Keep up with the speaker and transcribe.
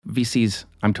VCs,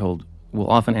 I'm told, will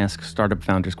often ask startup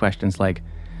founders questions like,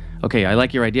 okay, I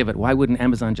like your idea, but why wouldn't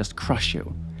Amazon just crush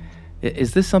you?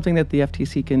 Is this something that the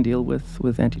FTC can deal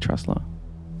with antitrust law?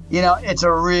 It's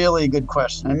a really good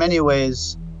question. In many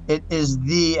ways, it is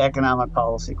the economic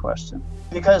policy question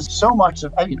because so much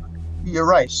of, you're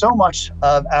right, so much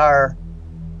of our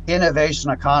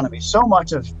innovation economy, so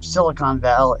much of Silicon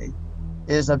Valley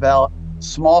is about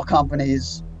small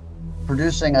companies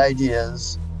producing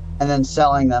ideas and then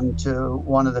selling them to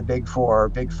one of the big four or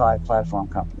big five platform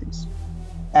companies.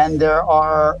 And there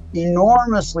are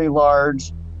enormously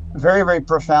large, very, very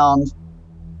profound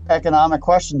economic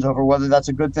questions over whether that's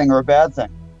a good thing or a bad thing.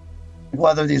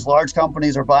 Whether these large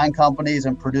companies are buying companies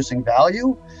and producing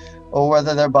value, or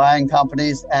whether they're buying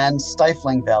companies and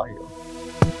stifling value.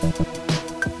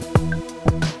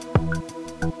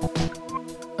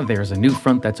 There's a new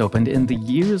front that's opened in the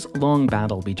years-long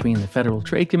battle between the Federal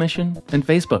Trade Commission and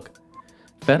Facebook.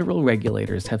 Federal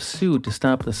regulators have sued to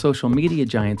stop the social media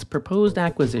giant's proposed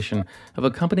acquisition of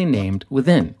a company named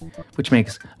Within, which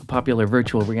makes a popular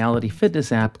virtual reality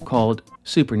fitness app called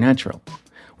Supernatural.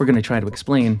 We're going to try to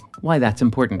explain why that's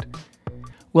important.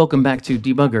 Welcome back to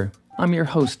Debugger. I'm your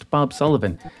host, Bob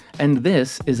Sullivan, and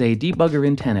this is a Debugger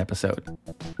in 10 episode.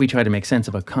 We try to make sense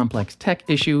of a complex tech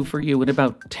issue for you in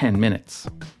about 10 minutes.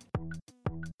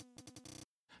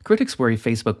 Critics worry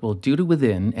Facebook will do to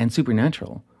Within and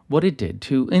Supernatural what it did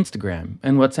to Instagram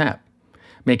and WhatsApp,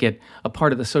 make it a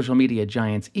part of the social media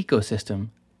giant's ecosystem,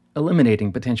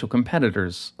 eliminating potential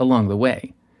competitors along the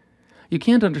way. You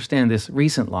can't understand this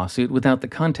recent lawsuit without the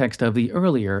context of the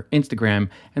earlier Instagram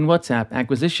and WhatsApp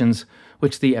acquisitions,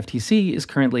 which the FTC is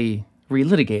currently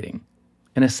relitigating.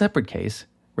 In a separate case,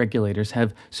 regulators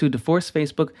have sued to force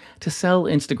Facebook to sell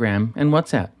Instagram and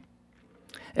WhatsApp.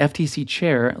 FTC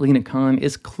Chair Lina Khan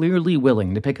is clearly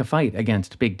willing to pick a fight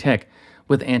against big tech,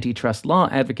 with antitrust law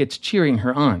advocates cheering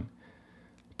her on.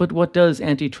 But what does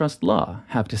antitrust law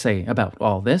have to say about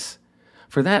all this?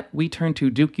 For that, we turn to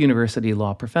Duke University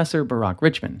law professor Barak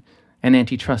Richman, an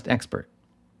antitrust expert.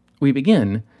 We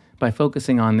begin by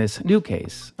focusing on this new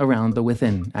case around the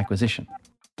Within acquisition.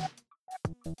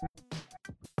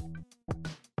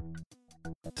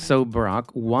 So,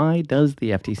 Barak, why does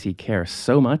the FTC care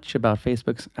so much about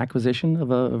Facebook's acquisition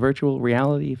of a virtual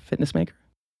reality fitness maker?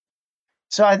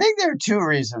 So I think there are two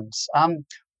reasons.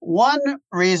 One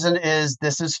reason is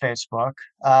this is Facebook,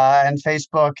 and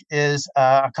Facebook is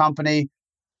a company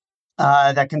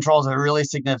that controls a really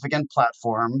significant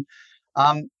platform.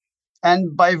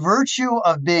 And by virtue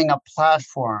of being a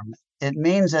platform, it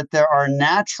means that there are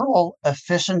natural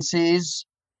efficiencies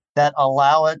that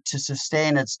allow it to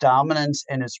sustain its dominance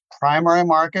in its primary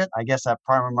market. I guess that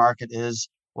primary market is,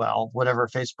 whatever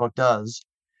Facebook does.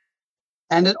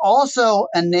 And it also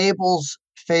enables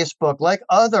Facebook, like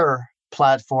other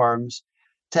platforms,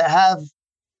 to have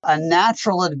a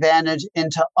natural advantage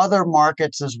into other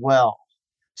markets as well.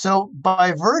 So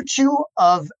by virtue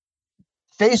of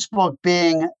Facebook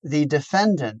being the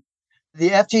defendant, the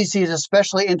FTC is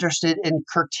especially interested in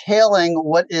curtailing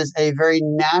what is a very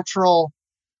natural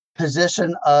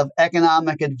position of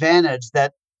economic advantage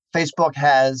that Facebook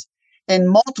has in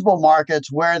multiple markets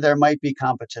where there might be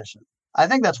competition. I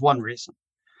think that's one reason.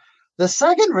 The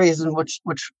second reason, which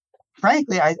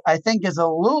frankly I think is a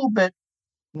little bit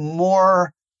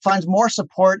more, finds more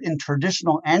support in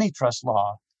traditional antitrust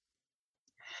law,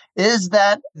 is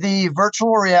that the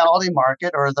virtual reality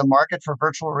market, or the market for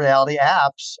virtual reality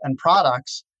apps and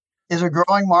products, is a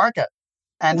growing market.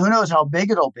 And who knows how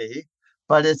big it'll be,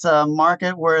 but it's a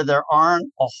market where there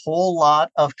aren't a whole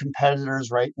lot of competitors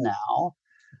right now.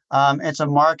 It's a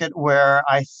market where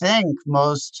I think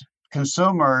most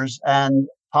consumers and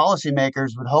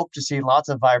policymakers would hope to see lots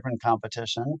of vibrant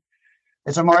competition.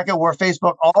 It's a market where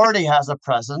Facebook already has a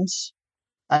presence,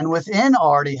 and Within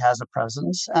already has a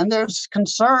presence. And there's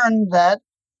concern that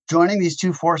joining these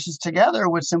two forces together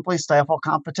would simply stifle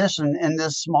competition in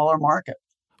this smaller market.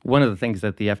 One of the things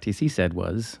that the FTC said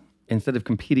was, instead of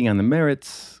competing on the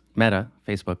merits, Meta,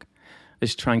 Facebook,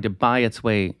 is trying to buy its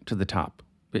way to the top.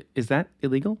 Is that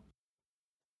illegal?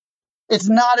 It's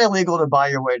not illegal to buy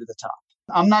your way to the top.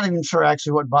 I'm not even sure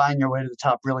actually what buying your way to the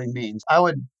top really means. I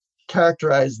would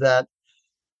characterize that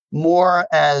more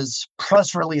as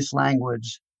press release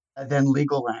language than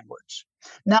legal language.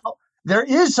 Now, there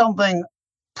is something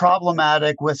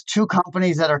problematic with two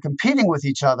companies that are competing with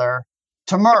each other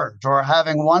to merge, or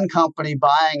having one company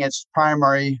buying its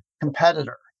primary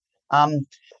competitor.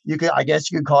 I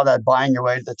guess you could call that buying your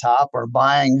way to the top, or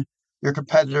buying your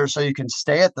competitor so you can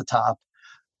stay at the top.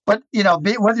 But,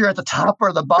 whether you're at the top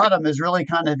or the bottom is really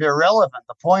kind of irrelevant.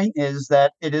 The point is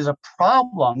that it is a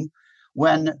problem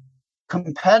when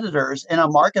competitors in a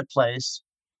marketplace,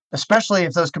 especially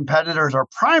if those competitors are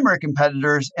primary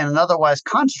competitors in an otherwise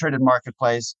concentrated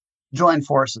marketplace, join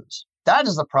forces. That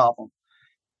is a problem.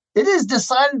 It is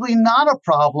decidedly not a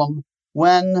problem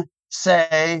when,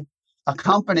 say, a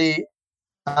company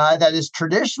that is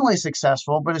traditionally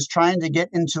successful but is trying to get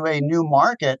into a new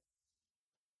market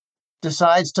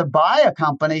decides to buy a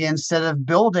company instead of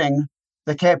building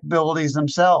the capabilities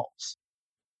themselves.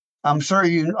 I'm sure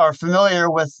you are familiar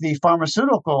with the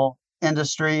pharmaceutical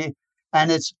industry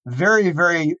and its very,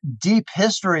 very deep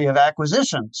history of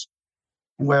acquisitions,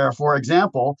 where, for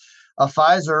example, a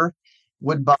Pfizer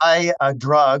would buy a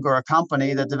drug or a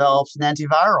company that develops an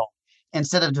antiviral.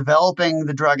 Instead of developing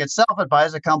the drug itself, it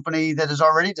buys a company that has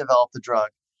already developed the drug.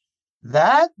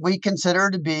 That we consider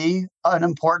to be an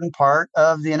important part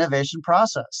of the innovation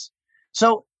process.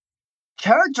 So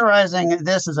characterizing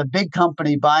this as a big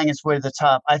company buying its way to the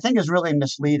top, I think is really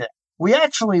misleading. We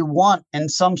actually want, in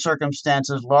some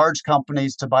circumstances, large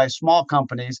companies to buy small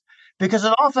companies because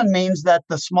it often means that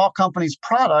the small company's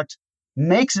product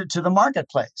makes it to the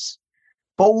marketplace.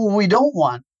 But what we don't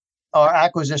want are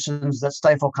acquisitions that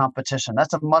stifle competition.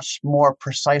 That's a much more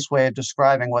precise way of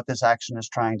describing what this action is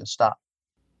trying to stop.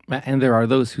 And there are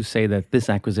those who say that this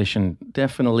acquisition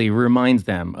definitely reminds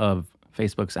them of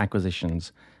Facebook's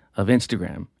acquisitions of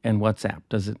Instagram and WhatsApp.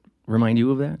 Does it remind you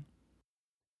of that?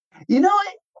 You know,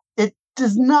 it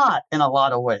does not in a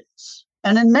lot of ways.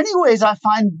 And in many ways, I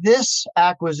find this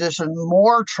acquisition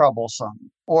more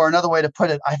troublesome. Or another way to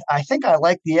put it, I think I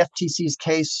like the FTC's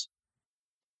case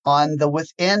on the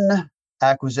Within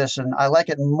acquisition. I like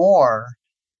it more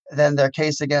than their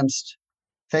case against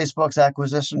Facebook's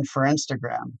acquisition for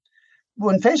Instagram.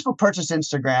 When Facebook purchased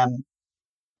Instagram,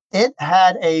 it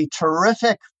had a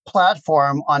terrific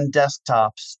platform on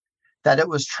desktops that it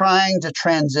was trying to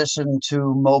transition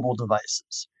to mobile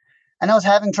devices. And it was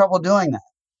having trouble doing that.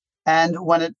 And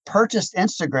when it purchased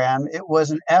Instagram, it was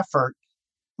an effort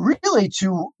really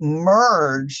to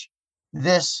merge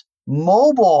this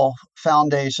mobile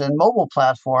foundation, mobile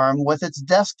platform with its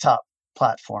desktop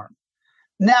platform.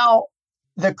 Now,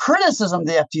 the criticism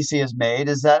the FTC has made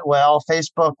is that, well,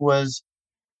 Facebook was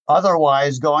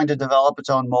otherwise going to develop its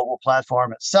own mobile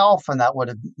platform itself, and that would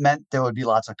have meant there would be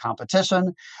lots of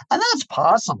competition. And that's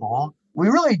possible. We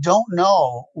really don't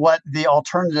know what the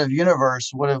alternative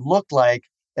universe would have looked like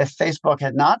if Facebook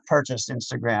had not purchased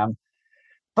Instagram.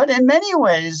 But in many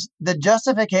ways, the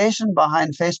justification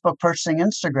behind Facebook purchasing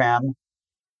Instagram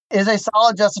is a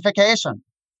solid justification.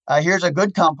 Here's a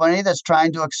good company that's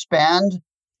trying to expand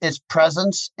its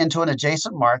presence into an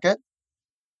adjacent market.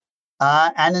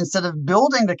 And instead of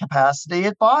building the capacity,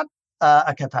 it bought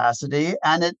a capacity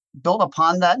and it built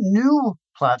upon that new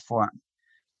platform.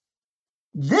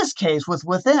 This case with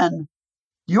Within,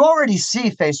 you already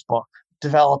see Facebook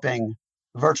developing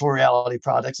virtual reality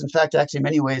products. In fact, actually, in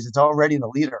many ways, it's already the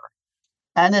leader.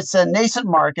 And it's a nascent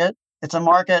market. It's a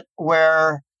market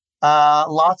where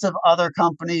lots of other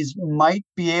companies might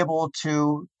be able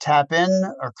to tap in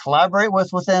or collaborate with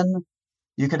Within.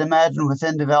 You could imagine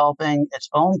Within developing its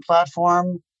own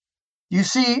platform. You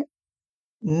see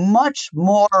much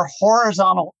more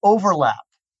horizontal overlap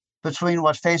between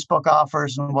what Facebook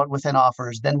offers and what Within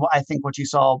offers than I think what you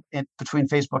saw between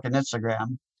Facebook and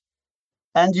Instagram.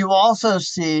 And you also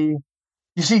see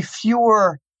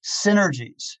fewer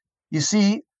synergies. You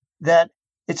see that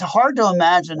it's hard to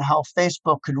imagine how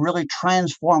Facebook could really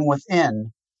transform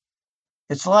Within.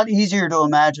 It's a lot easier to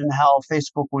imagine how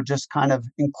Facebook would just kind of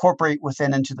incorporate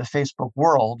Within into the Facebook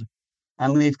world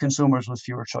and leave consumers with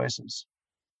fewer choices.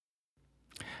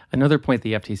 Another point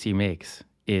the FTC makes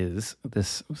is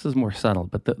this is more subtle,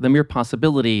 but the mere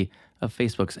possibility of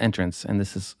Facebook's entrance, and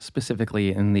this is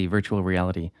specifically in the virtual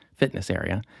reality fitness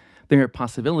area, the mere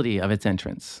possibility of its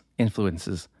entrance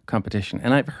influences competition.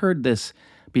 And I've heard this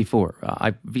before.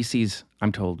 VCs,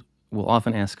 I'm told, will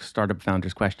often ask startup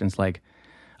founders questions like,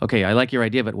 okay, I like your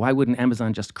idea, but why wouldn't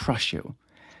Amazon just crush you?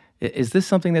 Is this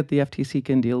something that the FTC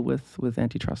can deal with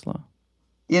antitrust law?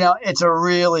 It's a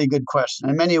really good question.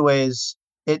 In many ways,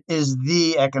 it is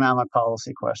the economic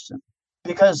policy question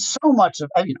because so much of,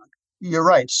 you're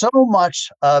right, so much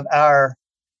of our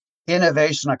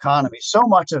innovation economy, so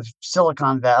much of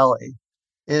Silicon Valley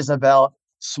is about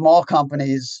small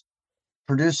companies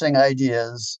producing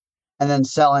ideas and then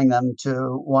selling them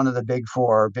to one of the big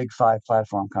four, big five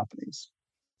platform companies.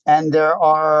 And there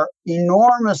are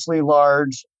enormously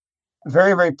large,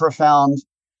 very, very profound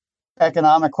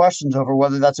economic questions over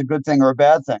whether that's a good thing or a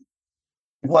bad thing.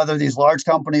 Whether these large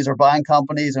companies are buying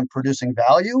companies and producing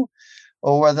value,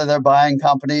 or whether they're buying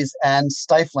companies and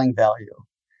stifling value.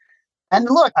 And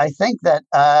look, I think that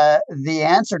the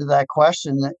answer to that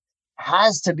question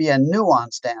has to be a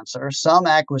nuanced answer. Some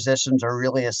acquisitions are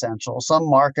really essential. Some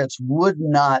markets would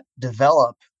not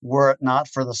develop were it not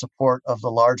for the support of the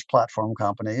large platform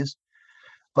companies.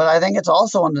 But I think it's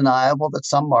also undeniable that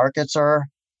some markets are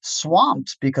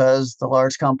swamped because the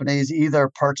large companies either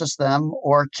purchase them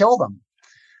or kill them.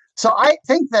 So I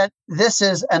think that this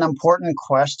is an important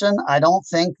question. I don't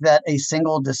think that a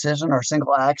single decision or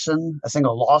single action, a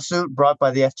single lawsuit brought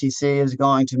by the FTC is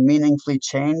going to meaningfully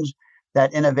change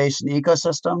that innovation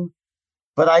ecosystem.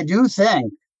 But I do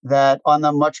think that on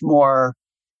the much more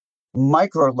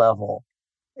micro level,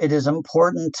 it is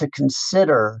important to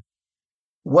consider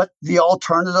what the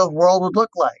alternative world would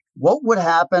look like. What would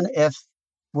happen if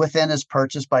Within is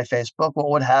purchased by Facebook? What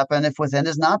would happen if Within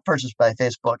is not purchased by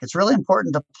Facebook? It's really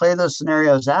important to play those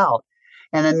scenarios out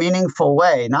in a meaningful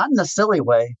way, not in a silly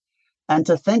way, and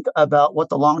to think about what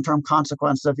the long-term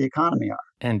consequences of the economy are.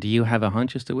 And do you have a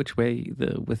hunch as to which way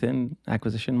the Within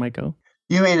acquisition might go?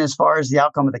 You mean as far as the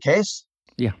outcome of the case?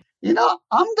 Yeah.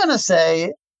 I'm going to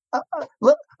say,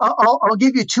 I'll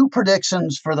give you two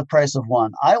predictions for the price of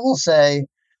one. I will say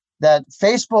that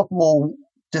Facebook will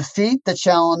defeat the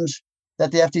challenge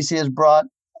that the FTC has brought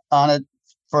on it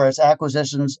for its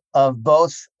acquisitions of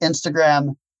both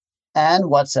Instagram and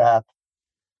WhatsApp,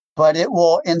 but it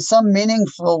will, in some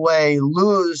meaningful way,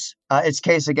 lose its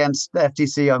case against the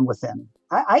FTC on Within.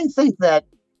 I think that,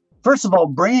 first of all,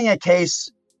 bringing a case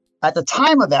at the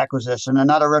time of acquisition and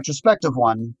not a retrospective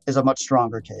one is a much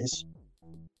stronger case.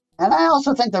 And I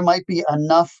also think there might be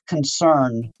enough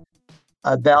concern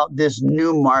about this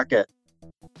new market.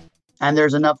 And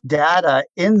there's enough data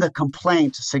in the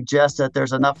complaint to suggest that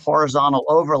there's enough horizontal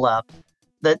overlap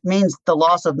that means the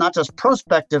loss of not just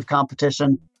prospective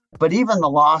competition, but even the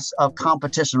loss of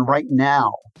competition right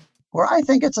now, where I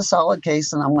think it's a solid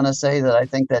case. And I'm going to say that I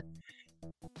think that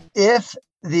if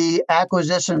the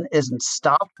acquisition isn't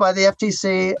stopped by the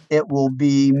FTC, it will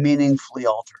be meaningfully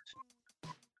altered.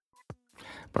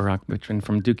 Barak Buchman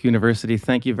from Duke University,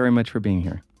 thank you very much for being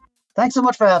here. Thanks so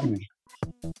much for having me.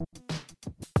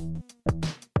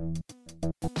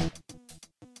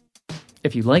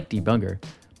 If you like Debugger,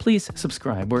 please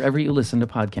subscribe wherever you listen to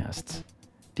podcasts.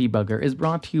 Debugger is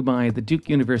brought to you by the Duke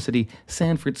University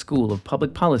Sanford School of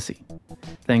Public Policy.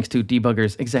 Thanks to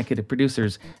Debugger's executive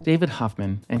producers, David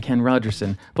Hoffman and Ken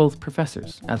Rogerson, both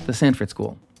professors at the Sanford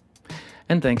School.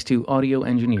 And thanks to audio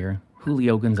engineer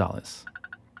Julio Gonzalez.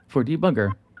 For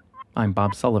Debugger, I'm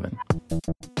Bob Sullivan.